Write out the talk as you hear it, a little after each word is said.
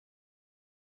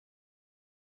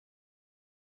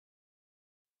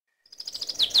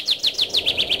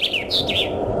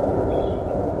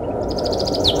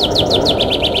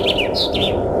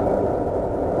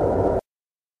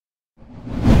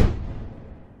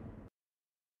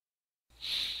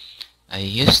I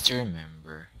used to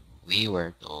remember we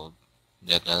were told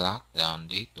that the lockdown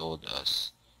they told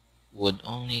us would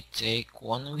only take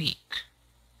 1 week.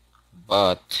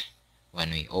 But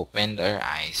when we opened our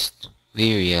eyes,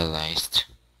 we realized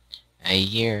a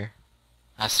year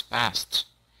has passed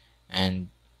and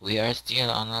we are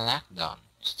still on a lockdown,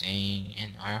 staying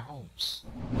in our homes.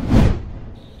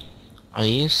 I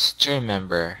used to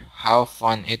remember how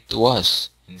fun it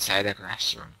was inside the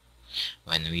classroom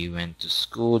when we went to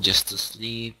school just to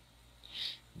sleep,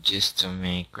 just to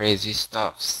make crazy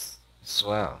stuffs as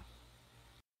well.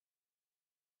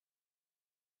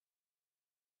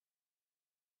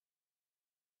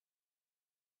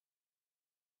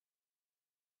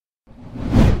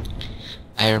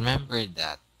 I remember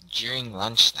that during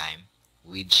lunchtime,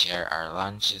 we'd share our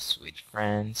lunches with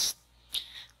friends.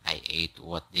 I ate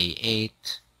what they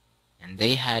ate, and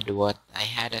they had what I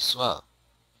had as well.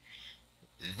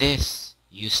 This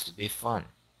used to be fun,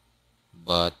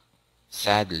 but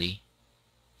sadly,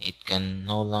 it can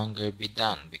no longer be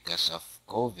done because of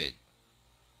COVID.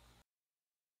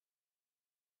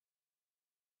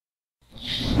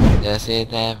 Does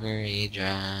it ever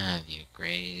drive you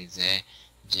crazy?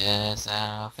 Just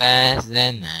how fast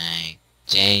the night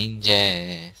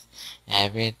changes.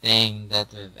 Everything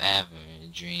that we've ever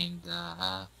dreamed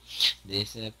of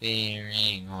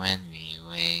disappearing when we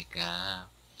wake up.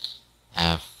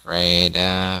 Afraid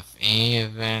of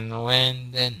even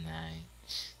when the night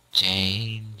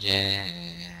changes.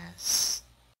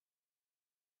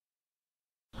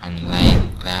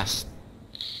 Online class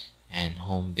and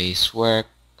home-based work,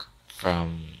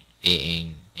 from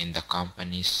being in the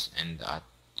companies and at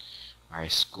our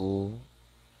school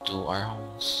to our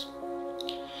homes.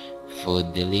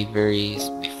 Food deliveries,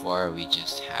 before we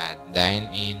just had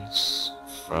dine-ins,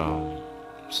 from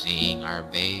seeing our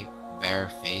bare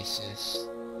faces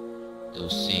to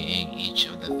seeing each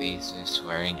of the faces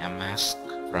wearing a mask,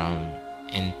 from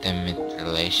intimate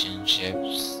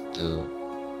relationships to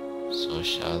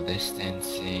social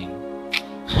distancing.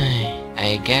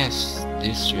 I guess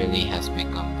this really has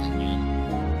become the new.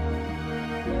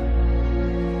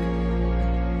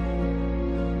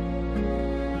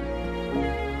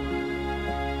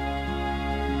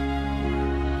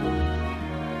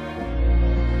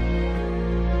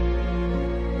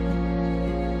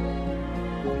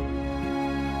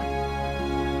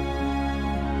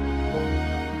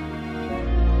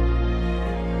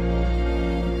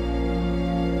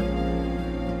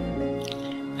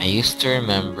 I used to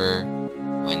remember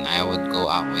when I would go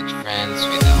out with friends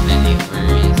without any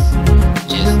worries,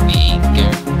 just being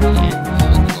carefree, and we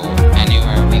would go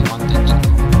anywhere we wanted to go.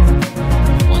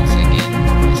 Once again,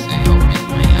 as I opened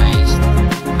my eyes,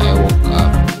 I woke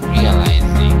up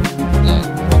realizing that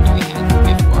what we had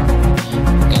before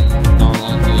can no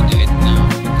longer do it now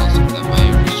because of the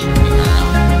virus roaming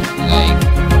around like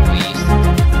we used to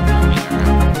roaming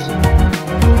around.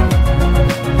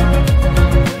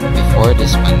 Before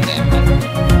this pandemic,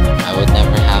 I would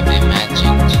never have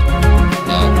imagined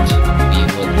that we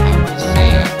would have to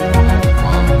stay at home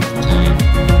all the time.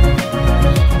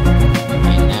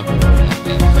 I never would have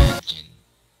imagined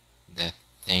that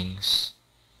things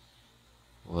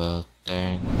will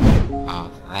turn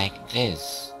out like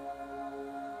this.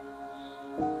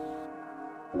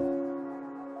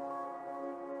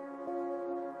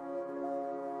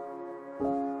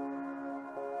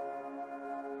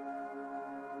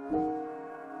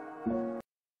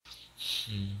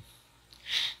 Hmm.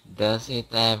 Does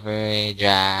it ever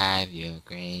drive you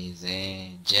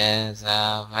crazy? Just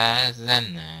how fast the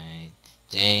night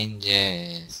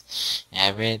changes.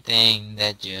 Everything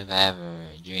that you've ever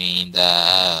dreamed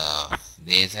of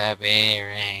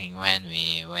disappearing when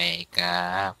we wake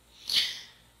up.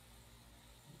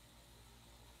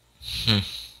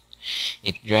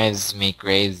 It drives me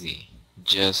crazy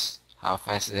just how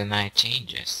fast the night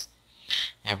changes.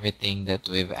 Everything that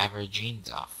we've ever dreamed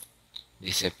of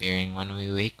disappearing when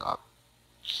we wake up,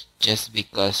 just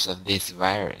because of this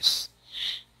virus.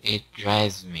 It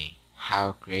drives me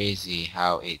how crazy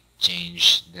how it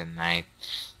changed the night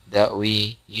that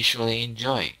we usually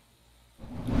enjoy.